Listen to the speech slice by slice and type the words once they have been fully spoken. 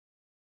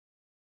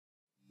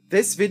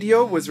This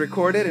video was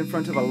recorded in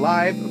front of a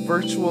live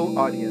virtual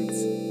audience.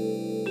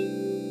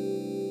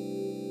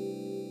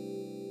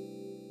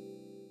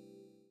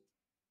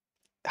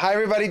 Hi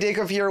everybody,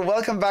 Dacob here.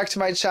 Welcome back to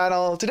my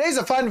channel. Today's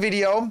a fun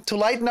video to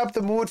lighten up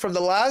the mood from the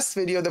last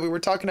video that we were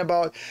talking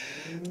about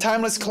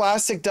timeless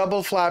classic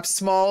double flap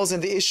smalls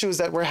and the issues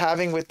that we're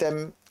having with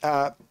them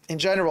in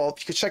general.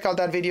 You can check out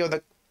that video in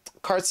the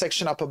card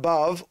section up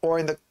above or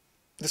in the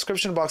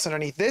description box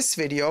underneath this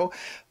video.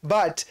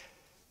 But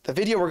the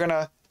video we're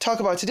gonna talk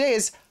about today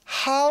is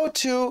how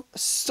to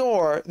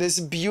store this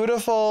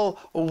beautiful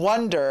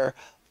wonder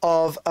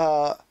of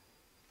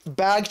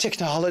bag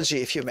technology,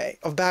 if you may,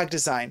 of bag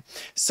design.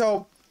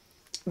 So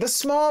the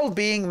small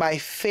being my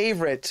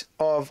favorite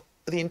of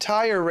the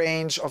entire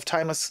range of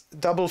timeless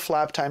double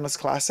flap timeless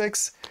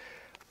classics.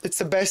 It's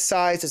the best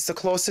size. It's the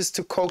closest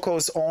to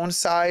Coco's own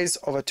size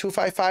of a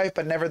 255,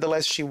 but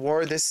nevertheless she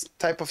wore this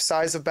type of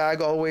size of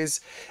bag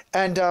always.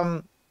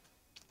 And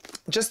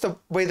just the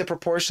way the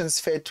proportions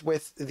fit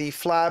with the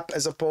flap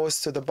as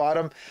opposed to the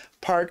bottom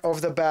part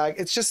of the bag.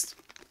 It's just,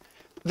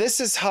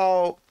 this is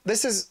how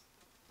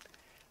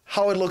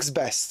it looks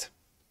best.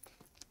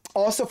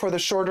 Also for the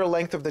shorter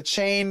length of the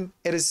chain,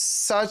 it is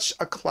such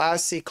a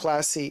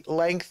classy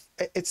length.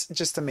 It's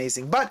just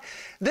amazing. But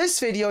this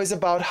video is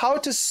about how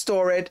to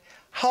store it,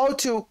 how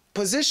to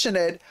position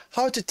it,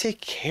 how to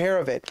take care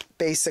of it,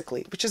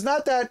 basically, which is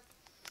not that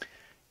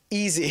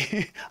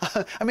easy.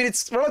 I mean,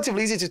 it's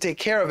relatively easy to take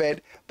care of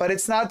it, but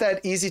it's not that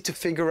easy to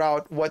figure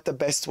out what the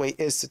best way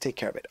is to take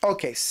care of it.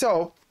 Okay,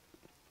 so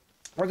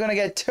we're gonna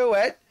get to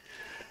it.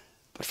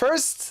 But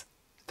first,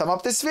 thumb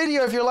up this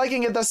video if you're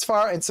liking it thus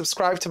far and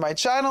subscribe to my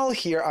channel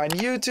here on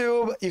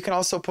YouTube. You can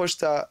also push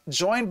the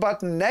join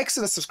button next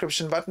to the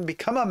subscription button,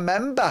 become a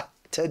member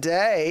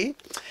today,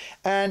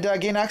 and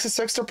gain access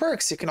to extra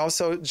perks. You can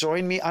also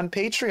join me on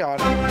Patreon.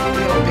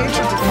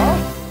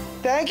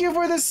 Thank you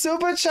for the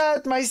super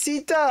chat, my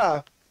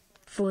Sita.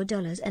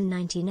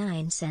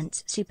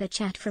 $4.99 super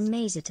chat from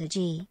Mazita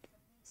G.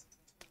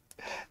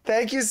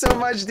 Thank you so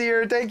much,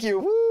 dear. Thank you.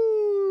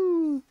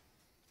 Woo!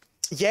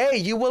 Yay,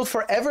 you will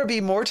forever be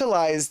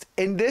immortalized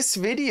in this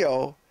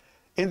video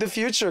in the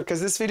future, because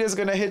this video is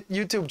going to hit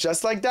YouTube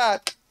just like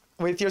that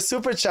with your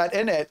super chat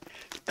in it.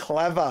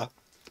 Clever.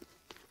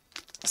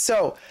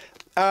 So,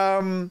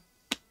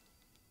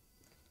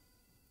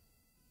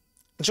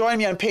 join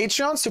me on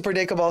Patreon,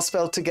 superdacob all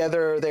spelled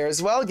together there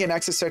as well. Gain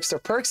access to extra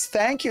perks.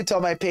 Thank you to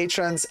all my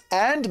patrons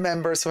and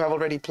members who have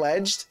already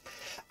pledged.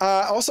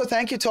 Also,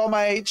 thank you to all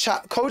my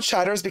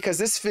co-chatters, because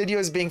this video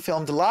is being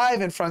filmed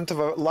live in front of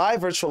a live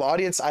virtual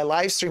audience. I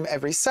live stream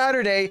every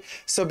Saturday,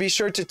 so be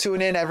sure to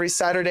tune in every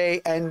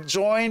Saturday and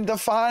join the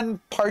fun,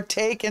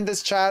 partake in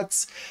these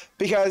chats,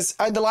 because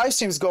the live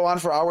streams go on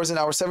for hours and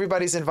hours, so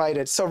everybody's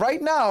invited. So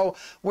right now,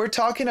 we're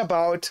talking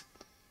about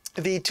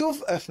the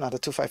not the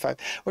 255.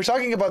 We're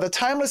talking about the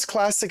timeless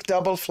classic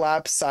double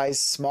flap size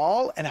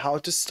small and how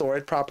to store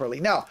it properly.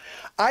 Now,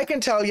 I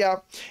can tell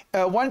you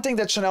one thing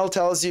that Chanel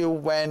tells you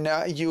when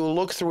you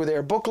look through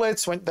their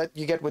booklets that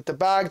you get with the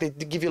bag. They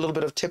give you a little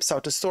bit of tips how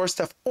to store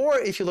stuff. Or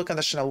if you look on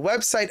the Chanel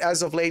website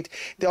as of late,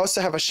 they also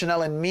have a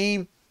Chanel and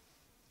Me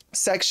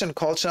section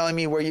called Chanel and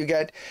Me, where you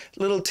get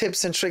little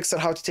tips and tricks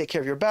on how to take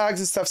care of your bags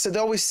and stuff. So they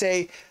always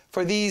say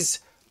for these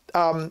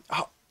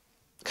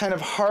kind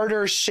of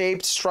harder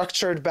shaped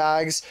structured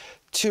bags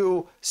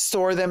to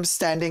store them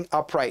standing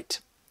upright.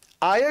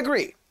 I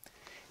agree.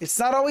 It's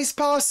not always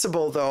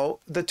possible though.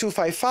 The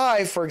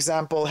 255, for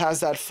example, has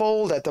that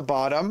fold at the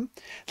bottom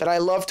that I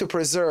love to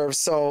preserve.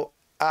 So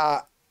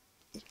I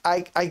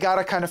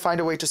gotta kind of find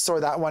a way to store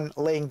that one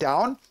laying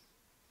down,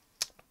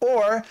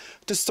 or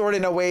to store it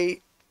in a way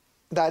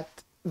that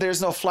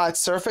there's no flat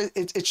surface.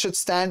 It should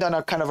stand on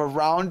a kind of a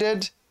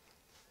rounded.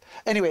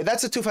 Anyway,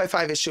 that's a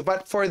 255 issue,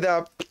 but for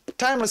the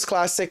timeless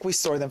classic, we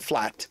store them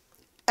flat.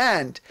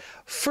 And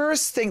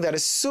first thing that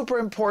is super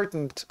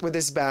important with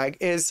this bag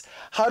is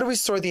how do we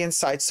store the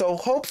inside? So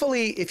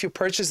hopefully if you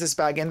purchase this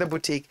bag in the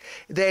boutique,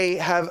 they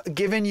have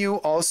given you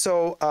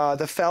also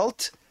the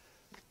felt,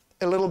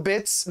 a little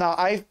bits. Now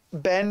I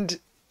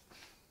bend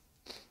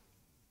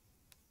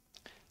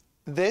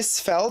this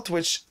felt,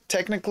 which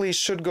technically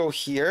should go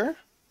here.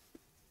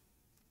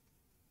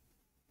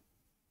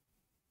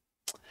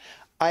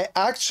 I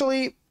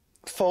actually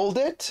fold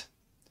it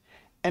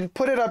and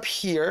put it up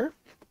here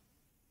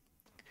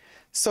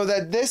so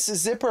that this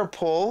zipper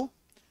pull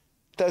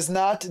does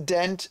not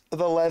dent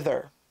the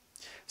leather.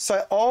 So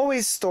I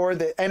always store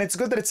the, and it's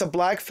good that it's a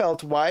black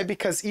felt. Why?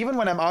 Because even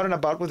when I'm out and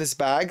about with this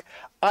bag,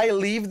 I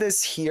leave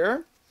this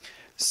here.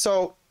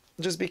 So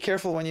just be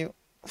careful when you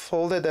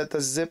fold it that the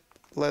zip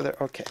leather,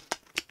 okay.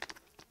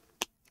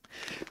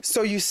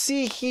 So you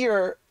see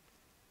here,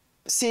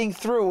 seeing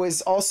through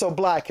is also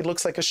black. It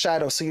looks like a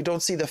shadow, so you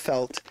don't see the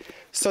felt.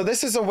 So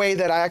this is a way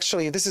that I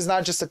actually, this is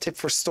not just a tip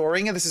for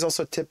storing it, this is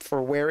also a tip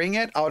for wearing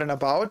it out and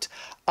about.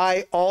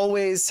 I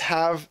always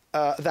have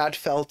that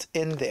felt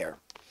in there.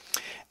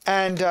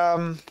 And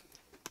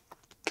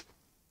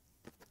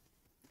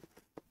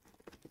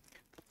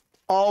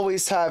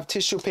always have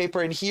tissue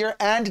paper in here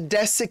and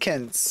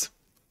desiccants.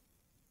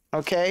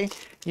 okay?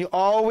 You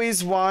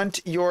always want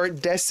your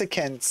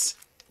desiccants.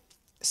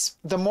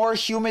 The more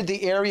humid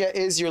the area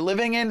is you're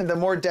living in, the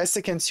more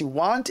desiccants you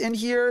want in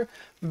here,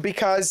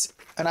 because,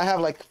 and I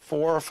have like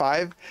 4 or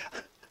 5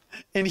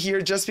 in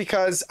here, just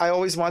because I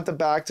always want the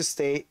bag to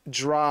stay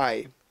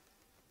dry.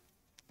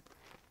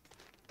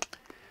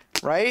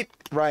 Right?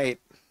 Right.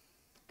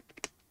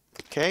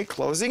 Okay,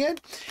 closing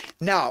it.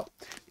 Now,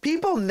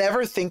 people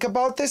never think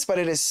about this, but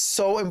it is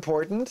so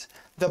important.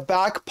 The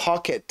back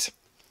pocket.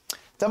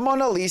 The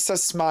Mona Lisa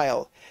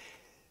smile.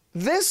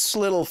 This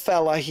little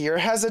fella here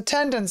has a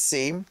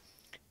tendency,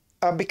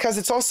 because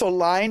it's also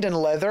lined in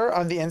leather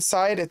on the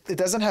inside, it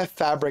doesn't have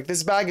fabric.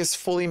 This bag is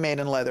fully made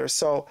in leather.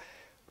 So,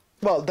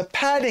 well, the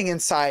padding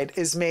inside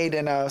is made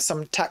in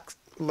some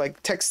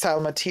textile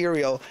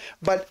material,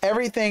 but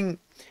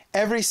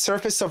every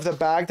surface of the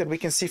bag that we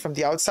can see from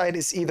the outside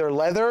is either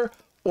leather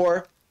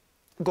or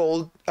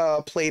gold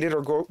plated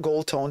or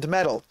gold toned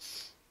metal.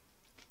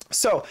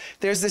 So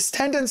there's this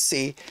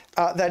tendency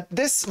that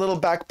this little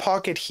back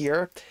pocket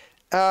here,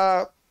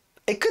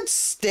 it could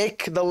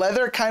stick, the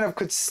leather kind of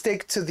could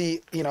stick to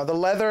the, you know, the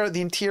leather,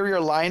 the interior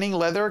lining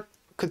leather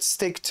could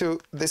stick to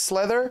this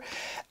leather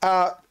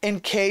in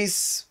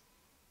case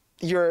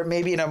you're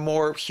maybe in a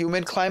more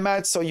humid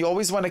climate. So you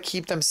always want to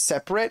keep them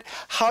separate.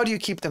 How do you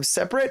keep them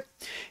separate?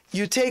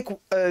 You take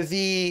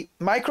the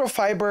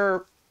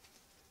microfiber,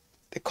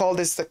 they call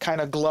this the kind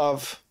of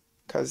glove,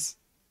 because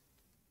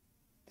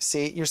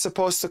see, you're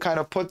supposed to kind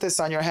of put this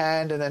on your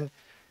hand and then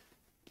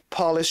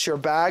polish your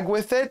bag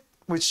with it,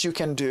 which you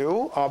can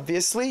do,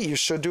 obviously. You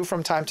should do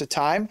from time to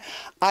time.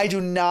 I do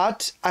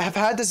not. I have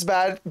had this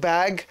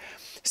bag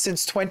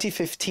since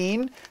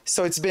 2015,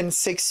 so it's been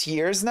 6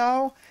 years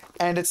now,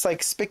 and it's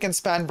like spick and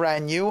span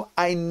brand new.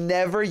 I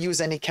never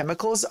use any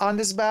chemicals on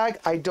this bag.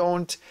 I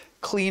don't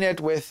clean it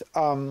with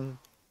any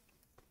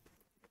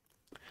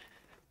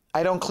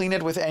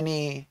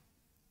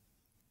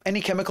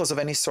chemicals of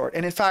any sort.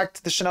 And in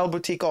fact, the Chanel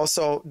boutique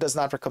also does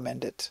not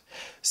recommend it.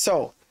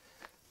 So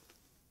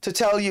to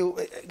tell you,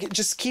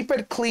 just keep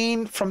it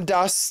clean from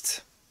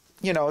dust,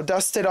 you know,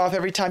 dust it off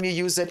every time you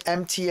use it,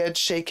 empty it,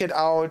 shake it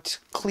out,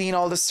 clean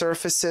all the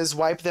surfaces,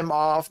 wipe them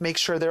off, make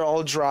sure they're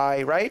all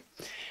dry, right?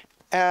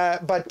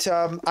 But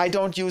I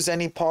don't use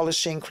any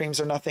polishing creams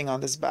or nothing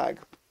on this bag.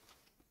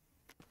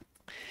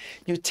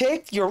 You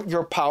take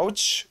your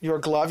pouch, your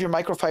glove, your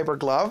microfiber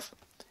glove,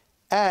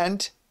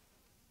 and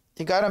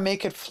you got to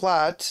make it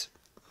flat.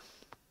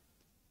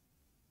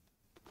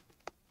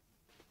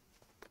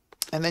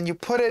 And then you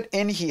put it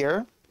in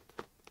here.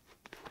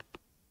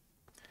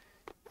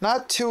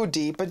 Not too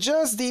deep, but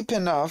just deep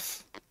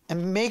enough.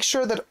 And make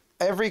sure that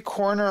every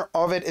corner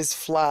of it is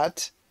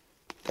flat.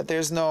 That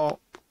there's no,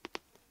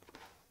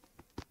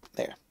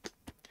 there.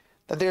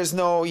 That there's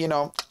no, you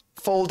know,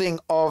 folding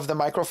of the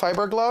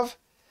microfiber glove.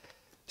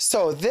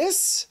 So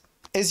this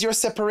is your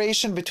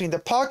separation between the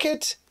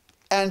pocket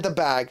and the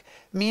bag,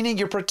 meaning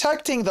you're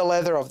protecting the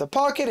leather of the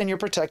pocket and you're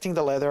protecting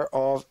the leather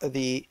of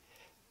the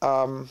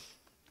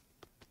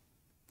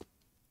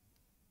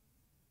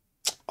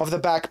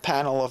back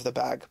panel of the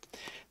bag.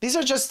 These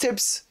are just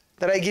tips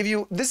that I give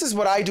you. This is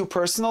what I do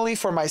personally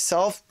for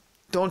myself.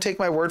 Don't take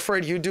my word for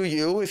it. You do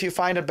you. If you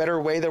find a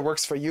better way that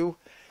works for you,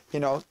 you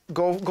know,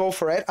 go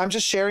for it. I'm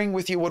just sharing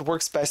with you what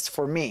works best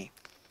for me.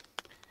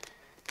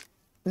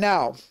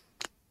 Now,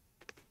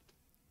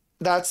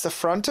 that's the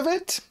front of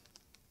it.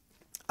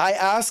 I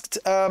asked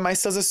my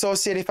sales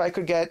associate if I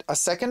could get a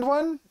second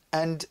one,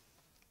 and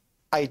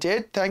I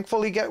did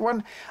thankfully get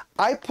one.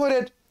 I put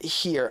it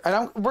here,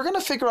 and we're going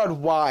to figure out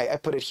why I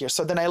put it here.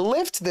 So then I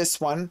lift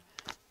this one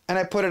and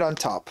I put it on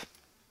top.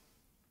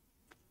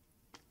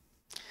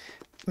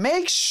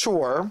 Make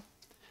sure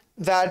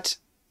that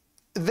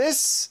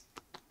this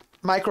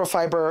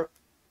microfiber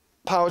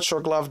pouch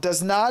or glove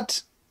does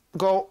not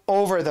go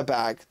over the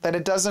bag, that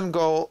it doesn't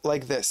go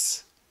like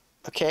this.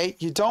 Okay,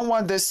 you don't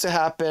want this to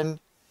happen,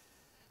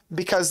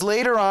 because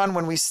later on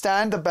when we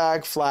stand the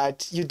bag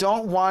flat, you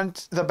don't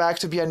want the bag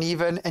to be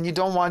uneven, and you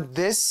don't want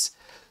this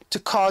to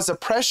cause a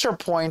pressure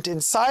point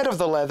inside of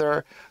the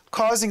leather,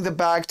 causing the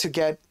bag to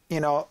get, you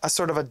know, a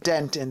sort of a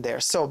dent in there.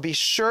 So be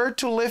sure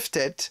to lift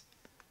it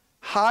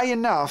high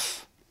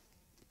enough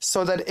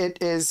so that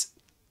it is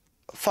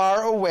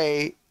far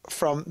away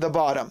from the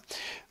bottom.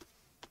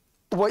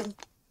 What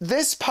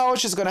this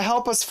pouch is going to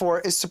help us for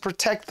is to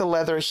protect the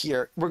leather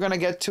here. We're going to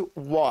get to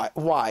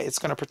why it's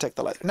going to protect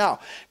the leather. Now,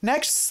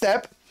 next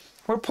step,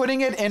 we're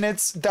putting it in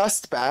its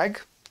dust bag.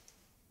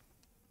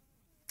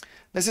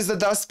 This is the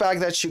dust bag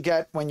that you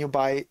get when you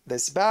buy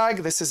this bag.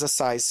 This is a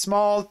size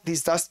small.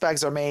 These dust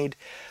bags are made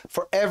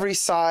for every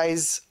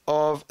size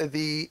of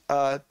the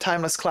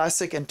Timeless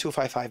Classic and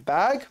 255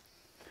 bag.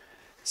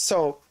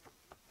 So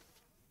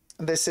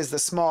this is the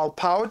small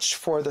pouch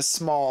for the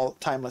small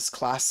Timeless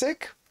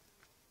Classic.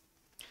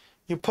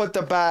 You put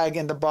the bag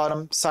in the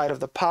bottom side of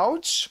the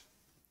pouch.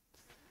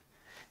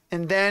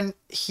 And then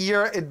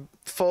here it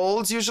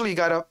folds. Usually you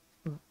gotta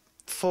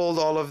fold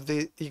all of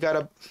the, you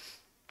gotta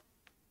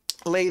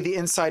lay the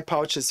inside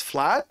pouches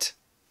flat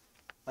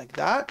like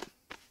that.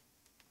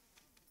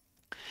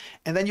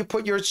 And then you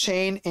put your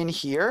chain in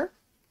here,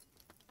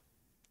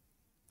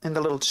 in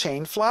the little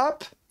chain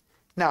flap.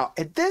 Now,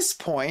 at this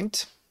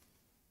point,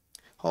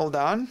 hold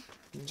on,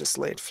 just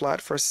lay it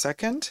flat for a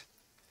second.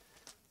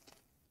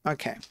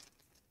 Okay.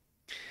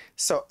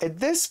 So at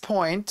this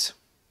point,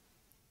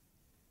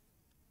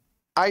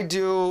 I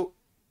do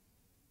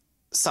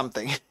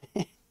something.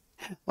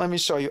 Let me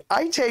show you.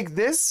 I take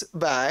this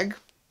bag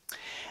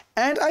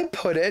and I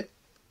put it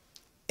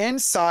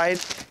inside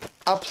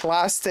a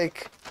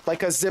plastic,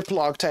 like a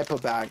Ziploc type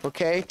of bag,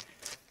 okay?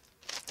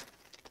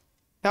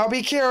 Now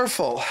be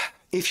careful.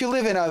 If you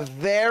live in a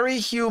very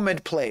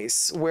humid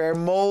place where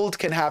mold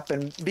can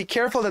happen, be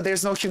careful that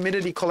there's no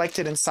humidity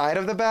collected inside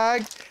of the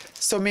bag.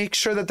 So make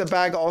sure that the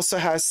bag also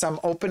has some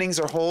openings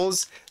or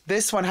holes.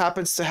 This one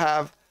happens to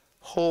have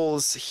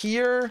holes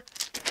here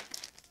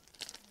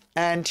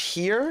and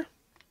here.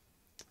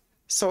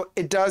 So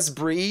it does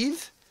breathe,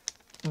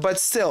 but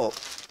still,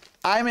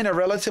 I'm in a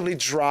relatively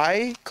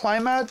dry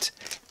climate.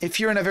 If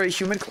you're in a very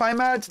humid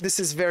climate, this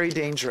is very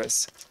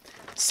dangerous.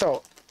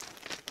 So,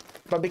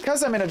 but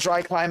because I'm in a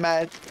dry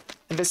climate,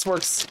 and this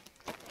works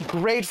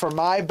great for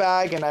my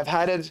bag, and I've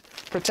had it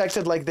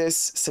protected like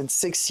this since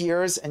 6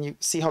 years, and you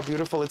see how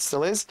beautiful it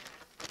still is.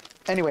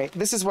 Anyway,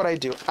 this is what I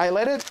do. I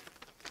let it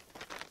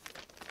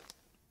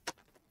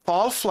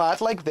fall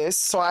flat like this.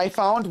 So I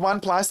found one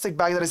plastic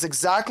bag that is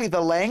exactly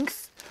the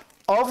length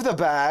of the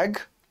bag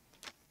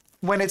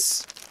when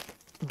it's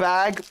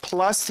bag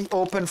plus the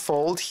open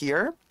fold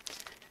here.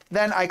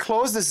 Then I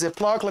close the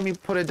Ziploc. Let me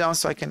put it down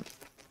so I can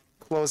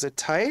close it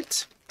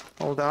tight.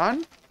 Hold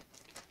on.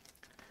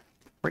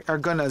 We are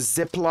gonna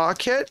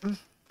Ziploc it.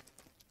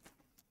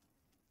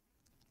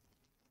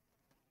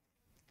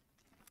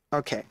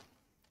 Okay.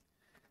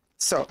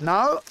 So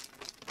now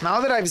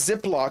that I've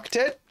Ziplocked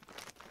it,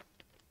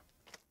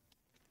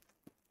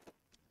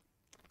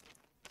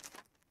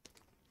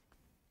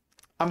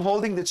 I'm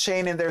holding the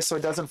chain in there so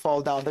it doesn't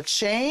fall down. The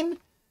chain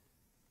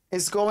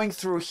is going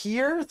through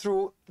here,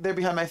 through there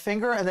behind my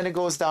finger, and then it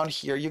goes down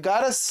here. You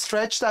gotta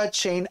stretch that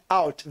chain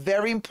out.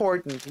 Very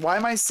important. Why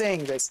am I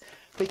saying this?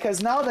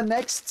 Because now the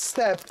next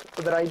step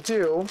that I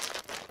do,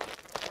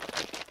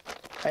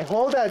 I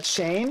hold that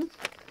chain.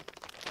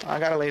 I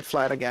gotta lay it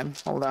flat again.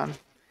 Hold on.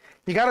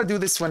 You gotta do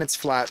this when it's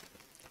flat.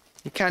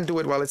 You can't do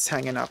it while it's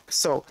hanging up.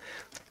 So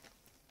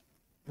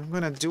I'm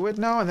gonna do it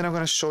now, and then I'm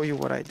gonna show you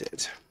what I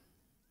did.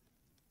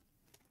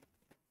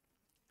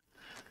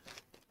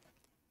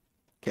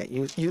 Okay,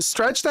 you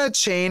stretch that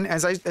chain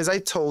as I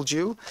told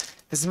you,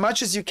 as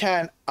much as you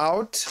can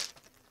out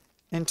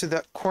into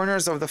the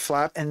corners of the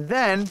flap, and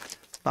then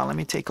now let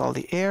me take all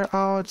the air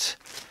out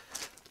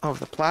of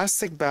the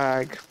plastic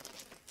bag.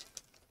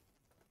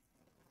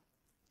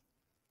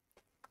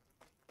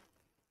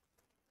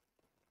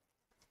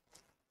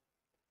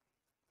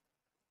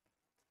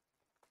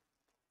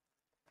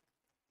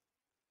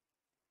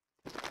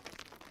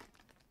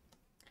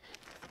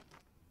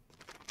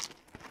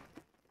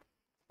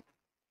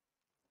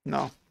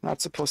 No,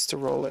 not supposed to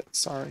roll it.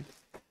 Sorry.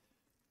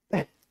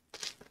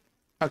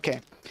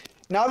 Okay.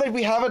 Now that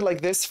we have it like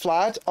this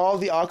flat, all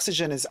the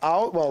oxygen is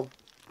out. Well,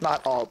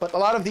 not all, but a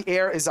lot of the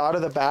air is out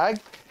of the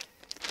bag.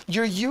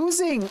 You're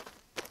using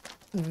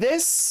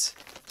this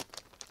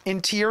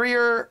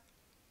interior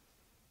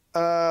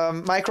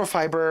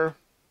microfiber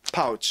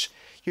pouch.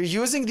 You're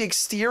using the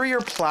exterior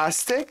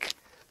plastic.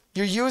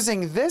 You're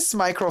using this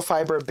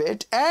microfiber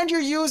bit, and you're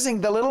using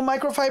the little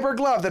microfiber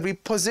glove that we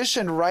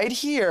positioned right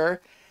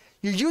here.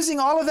 You're using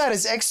all of that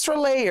as extra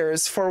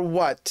layers for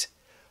what?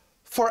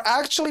 For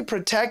actually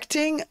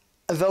protecting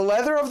the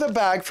leather of the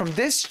bag from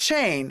this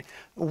chain.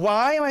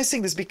 Why am I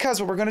saying this?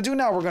 Because what we're going to do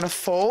now, we're going to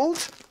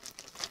fold.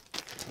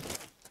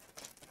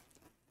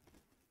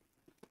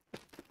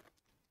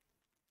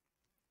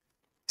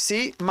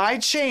 See, my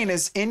chain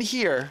is in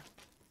here.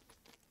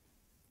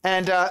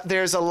 And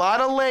there's a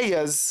lot of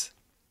layers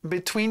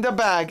between the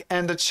bag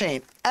and the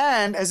chain.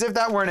 And as if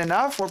that weren't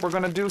enough, what we're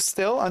going to do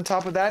still on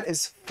top of that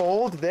is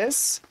fold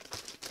this.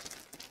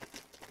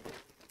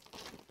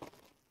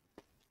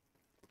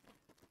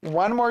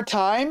 One more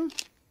time,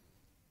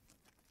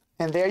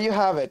 and there you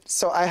have it.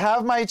 So I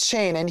have my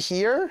chain in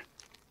here,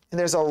 and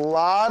there's a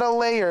lot of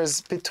layers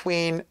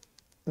between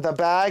the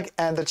bag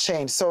and the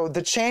chain. So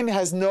the chain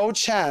has no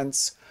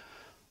chance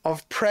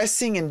of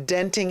pressing and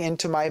denting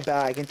into my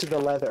bag, into the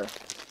leather.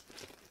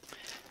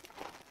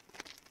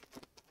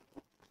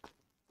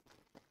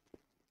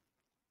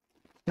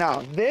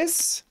 Now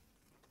this,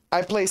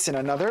 I place in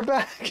another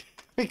bag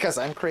because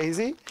I'm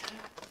crazy.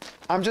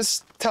 I'm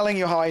just telling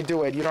you how I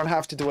do it. You don't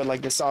have to do it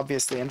like this,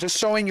 obviously. I'm just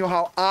showing you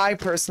how I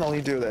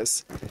personally do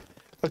this.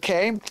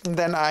 Okay, and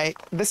then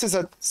this is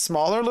a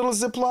smaller little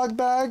Ziploc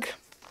bag.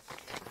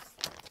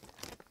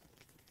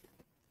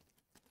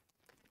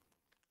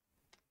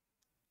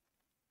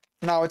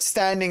 Now it's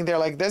standing there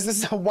like this. This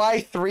is a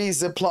Y3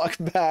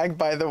 Ziploc bag,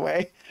 by the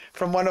way,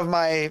 from one of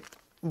my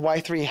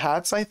Y3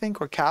 hats, I think,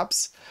 or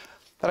caps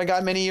that I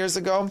got many years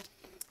ago.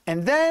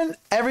 And then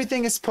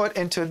everything is put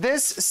into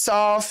this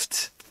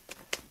soft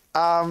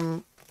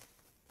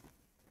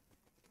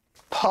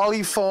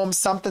polyfoam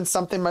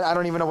something. I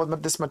don't even know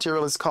what this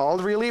material is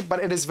called really,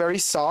 but it is very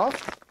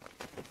soft.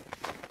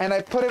 And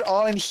I put it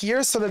all in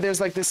here so that there's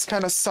like this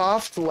kind of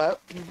soft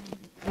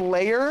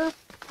layer.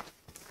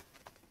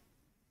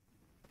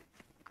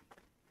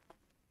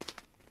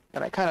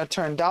 And I kind of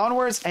turn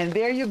downwards, and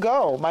there you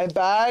go. My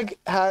bag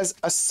has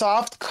a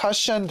soft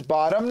cushioned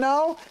bottom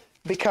now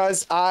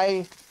because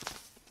I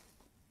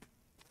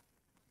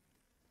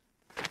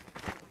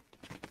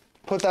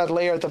put that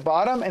layer at the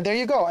bottom, and there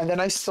you go. And then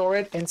I store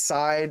it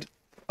inside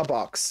a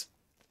box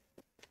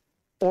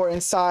or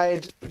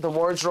inside the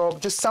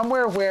wardrobe, just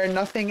somewhere where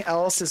nothing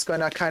else is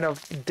going to kind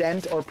of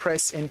dent or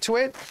press into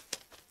it.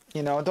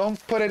 You know, don't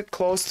put it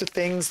close to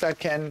things that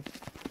can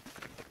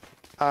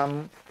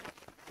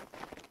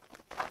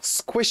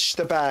squish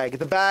the bag.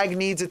 The bag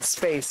needs its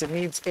space. It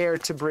needs air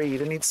to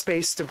breathe. It needs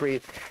space to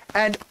breathe.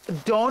 And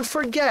don't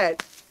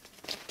forget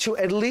to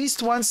at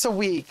least once a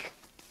week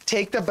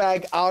take the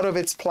bag out of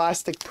its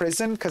plastic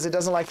prison because it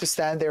doesn't like to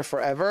stand there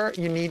forever.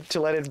 You need to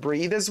let it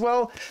breathe as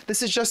well.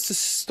 This is just to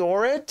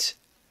store it,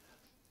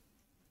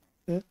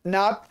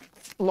 not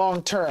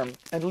long term.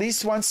 At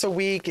least once a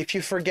week. If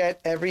you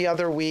forget, every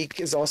other week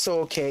is also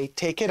okay.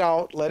 Take it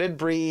out, let it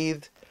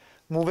breathe.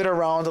 Move it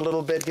around a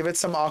little bit, give it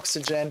some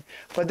oxygen.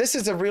 But this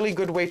is a really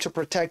good way to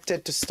protect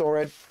it, to store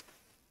it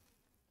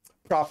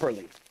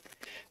properly.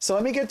 So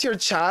let me get to your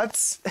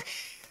chats.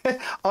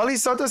 Oli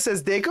Soto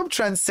says, Dacob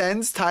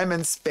transcends time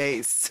and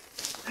space.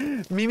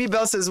 Mimi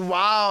Bell says,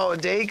 wow,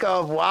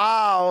 Dacob,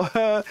 wow.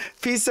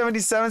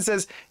 P77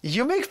 says,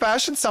 you make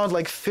fashion sound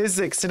like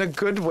physics in a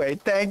good way.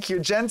 Thank you.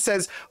 Jen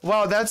says,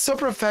 wow, that's so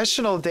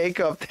professional,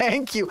 Dacob.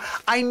 Thank you.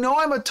 I know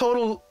I'm a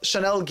total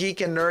Chanel geek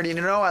and nerd. You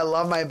know, I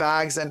love my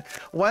bags. And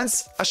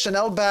once a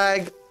Chanel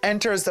bag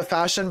enters the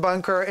fashion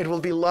bunker, it will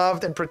be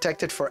loved and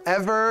protected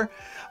forever.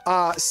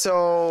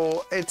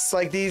 So it's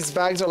like these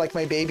bags are like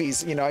my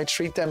babies. You know, I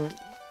treat them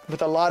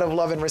with a lot of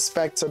love and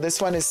respect. So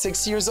this one is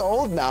 6 years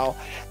old now,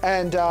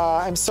 and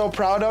I'm so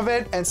proud of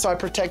it, and so I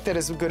protect it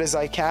as good as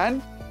I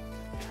can.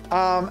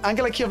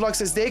 Angela Kievlog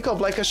says, Dacob,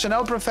 like a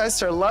Chanel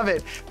professor, love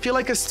it. Feel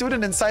like a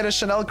student inside a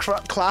Chanel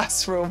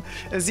classroom.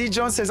 Z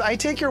Jones says, I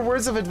take your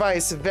words of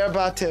advice,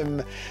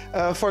 verbatim,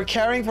 for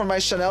caring for my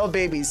Chanel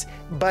babies.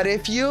 But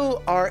if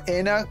you are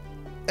in a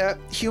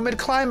humid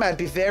climate,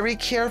 be very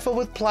careful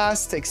with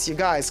plastics, you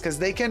guys, because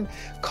they can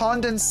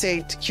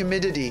condensate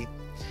humidity.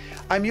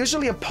 I'm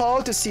usually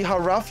appalled to see how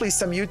roughly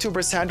some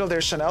YouTubers handle their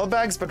Chanel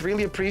bags, but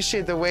really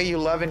appreciate the way you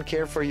love and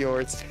care for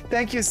yours.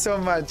 Thank you so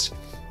much.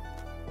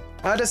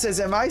 Ada says,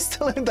 am I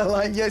still in the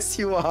line? Yes,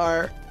 you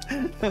are.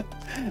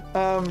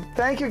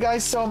 Thank you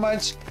guys so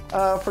much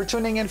for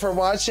tuning in, for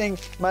watching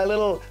my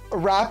little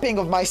wrapping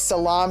of my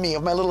salami,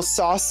 of my little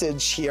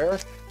sausage here.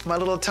 My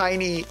little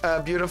tiny,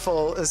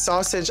 beautiful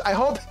sausage. I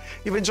hope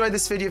you've enjoyed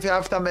this video. If you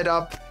have, thumb it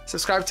up.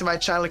 Subscribe to my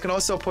channel. You can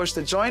also push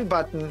the join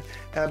button,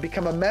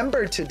 become a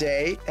member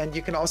today, and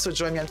you can also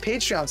join me on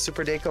Patreon.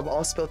 Super Dacob,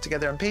 all spelled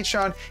together on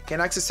Patreon. Gain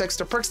access to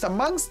extra perks.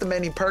 Amongst the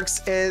many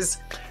perks is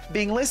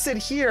being listed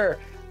here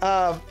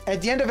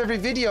at the end of every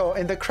video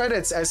in the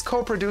credits as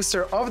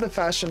co-producer of the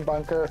Fashion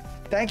Bunker.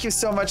 Thank you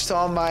so much to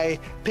all my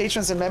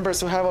patrons and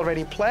members who have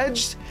already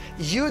pledged.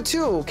 You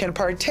too can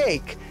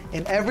partake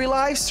in every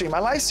live stream. I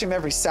live stream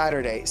every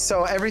Saturday.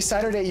 So every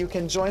Saturday you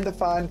can join the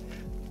fun,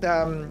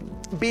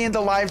 be in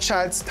the live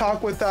chats,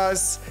 talk with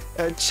us,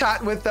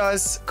 chat with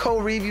us,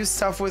 co-review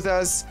stuff with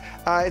us.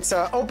 It's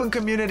an open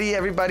community.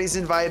 Everybody's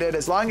invited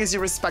as long as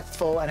you're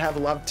respectful and have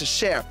love to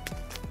share.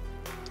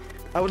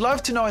 I would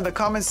love to know in the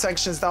comment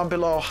sections down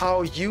below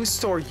how you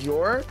store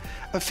your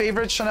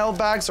favorite Chanel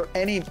bags, or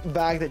any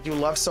bag that you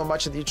love so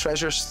much and you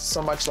treasure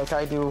so much like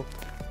I do.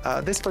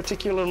 This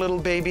particular little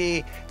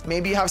baby.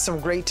 Maybe you have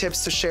some great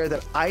tips to share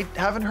that I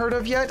haven't heard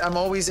of yet. I'm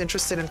always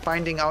interested in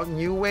finding out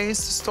new ways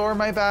to store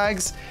my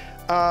bags.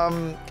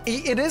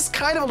 It is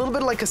kind of a little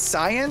bit like a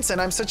science, and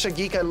I'm such a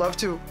geek. I love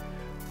to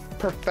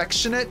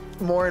perfection it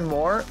more and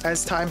more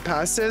as time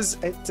passes.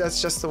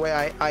 That's just the way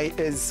I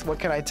is. What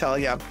can I tell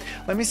you?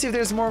 Let me see if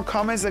there's more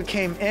comments that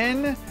came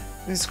in.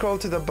 Let me scroll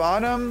to the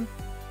bottom.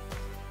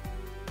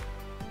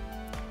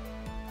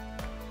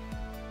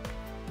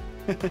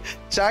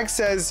 Jack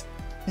says,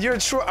 you're a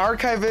true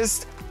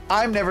archivist.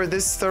 I'm never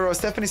this thorough.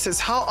 Stephanie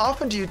says, how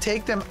often do you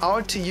take them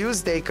out to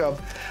use Dacob?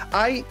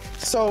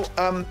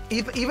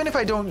 Even if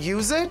I don't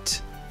use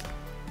it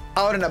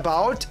out and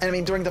about, I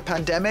mean, during the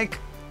pandemic,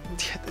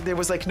 there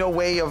was like no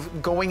way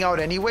of going out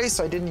anyway,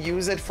 so I didn't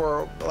use it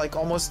for like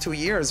almost 2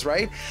 years,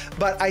 right?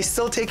 But I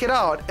still take it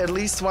out at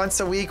least once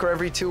a week or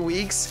every 2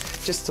 weeks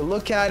just to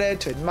look at it,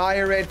 to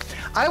admire it.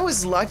 I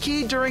was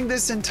lucky during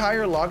this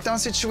entire lockdown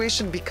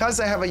situation because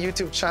I have a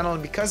YouTube channel,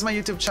 and because my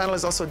YouTube channel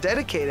is also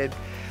dedicated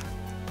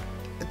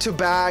to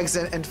bags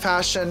and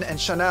fashion and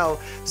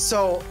Chanel.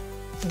 So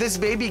this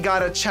baby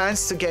got a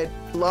chance to get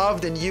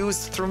loved and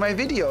used through my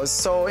videos.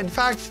 So in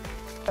fact,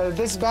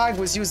 this bag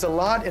was used a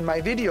lot in my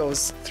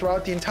videos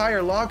throughout the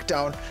entire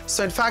lockdown.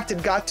 So in fact,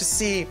 it got to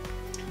see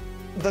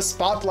the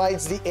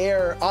spotlights, the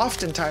air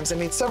oftentimes. I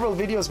made several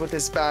videos with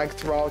this bag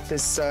throughout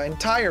this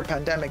entire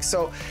pandemic.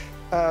 So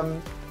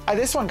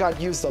This one got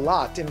used a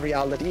lot in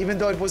reality. Even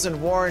though it wasn't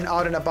worn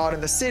out and about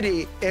in the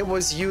city, it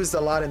was used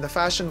a lot in the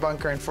fashion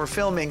bunker and for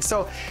filming.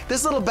 So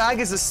this little bag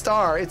is a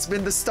star. It's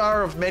been the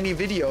star of many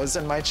videos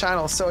on my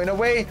channel. So in a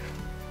way,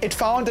 it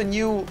found a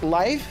new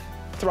life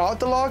throughout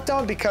the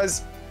lockdown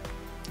because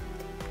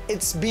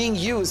it's being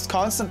used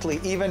constantly,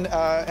 even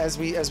as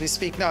we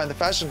speak now in the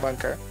fashion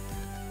bunker.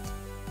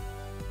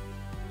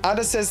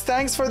 Ada says,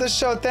 thanks for the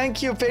show.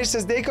 Thank you. Paige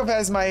says, Dacob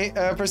has my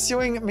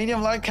pursuing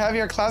medium light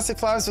caviar classic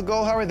flowers with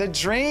gold Howard. The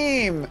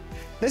dream.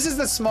 This is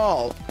the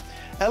small.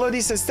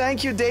 Elodie says,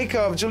 thank you,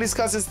 Dacob. Julie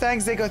Scott says,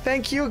 thanks, Dacob.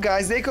 Thank you,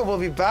 guys. Dacob will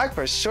be back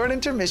for a short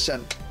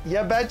intermission.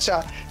 Ya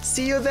betcha.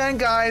 See you then,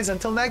 guys.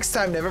 Until next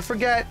time, never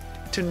forget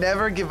to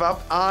never give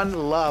up on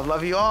love.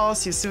 Love you all.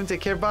 See you soon.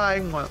 Take care.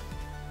 Bye.